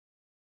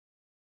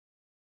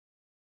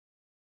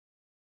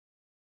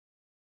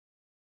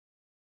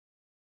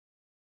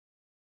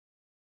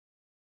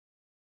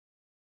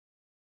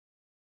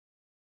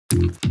Yo.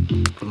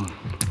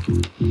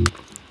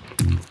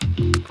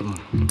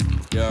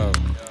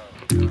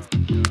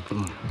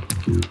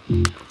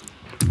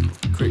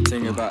 Quick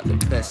thing about the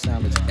best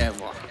sandwich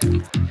ever.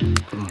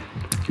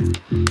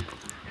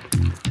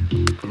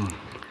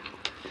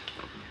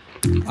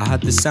 I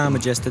had this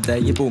sandwich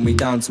yesterday, it brought me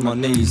down to my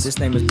knees. This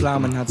name was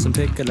Ploughman, had some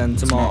pickle and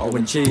tomato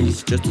and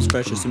cheese. Just as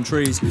fresh as some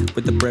trees,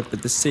 with the bread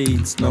with the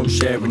seeds. No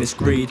sharing, it's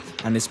greed,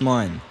 and it's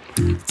mine.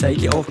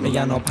 Take it off me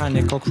and I'll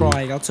panic or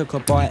cry. I took a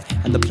bite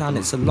and the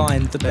planets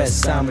aligned. The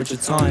best sandwich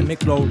of time, it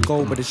glowed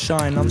gold with a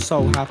shine. I'm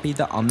so happy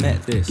that I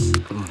met this.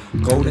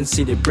 Golden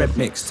seeded bread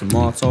mix,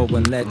 tomato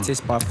and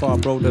lettuce. By far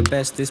bro the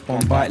best, this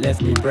one bite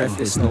left me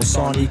breathless. No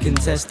Sani can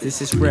test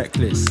this, it's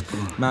reckless.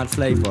 Mad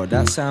flavour,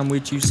 that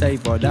sandwich you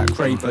savour. That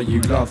craver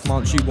you love,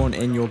 munch you want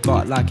in your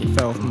gut like it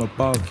fell from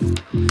above.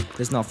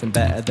 There's nothing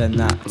better than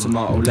that,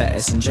 tomato,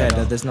 lettuce and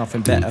cheddar. There's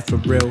nothing better for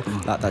real,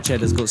 like that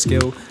cheddar's got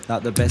skill.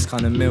 Like the best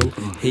kind of meal,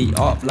 heat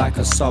up like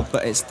a sub,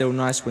 but it's still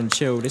nice when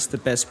chilled. It's the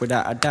best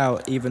without a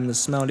doubt, even the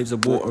smell leaves a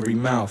watery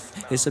mouth.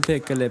 It's a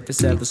pickle if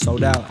it's ever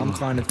sold out. I'm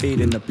kinda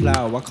feeding the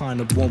plough, I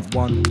kinda want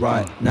one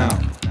right now.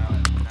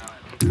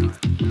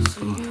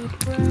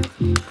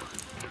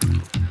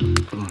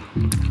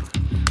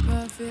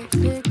 Perfect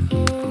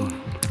pickle,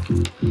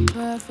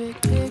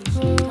 perfect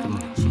pickle,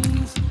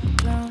 cheese,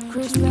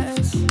 crisp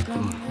lettuce,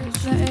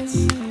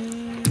 lettuce,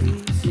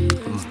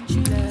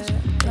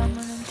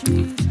 lemon and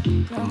cheese,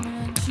 lemon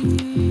and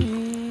cheese,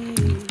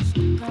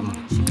 lemon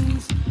and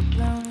cheese,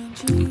 lemon and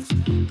cheese,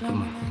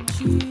 lemon and cheese, lemon and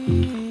cheese,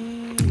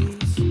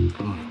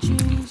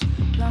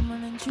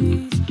 lemon and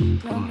cheese,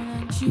 lemon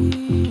and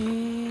cheese,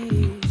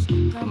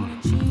 lemon and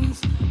cheese,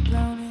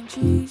 lemon and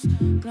cheese,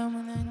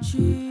 lemon and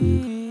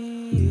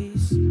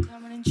cheese,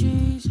 lemon and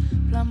cheese,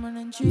 lemon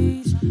and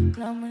cheese,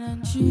 lemon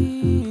and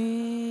cheese.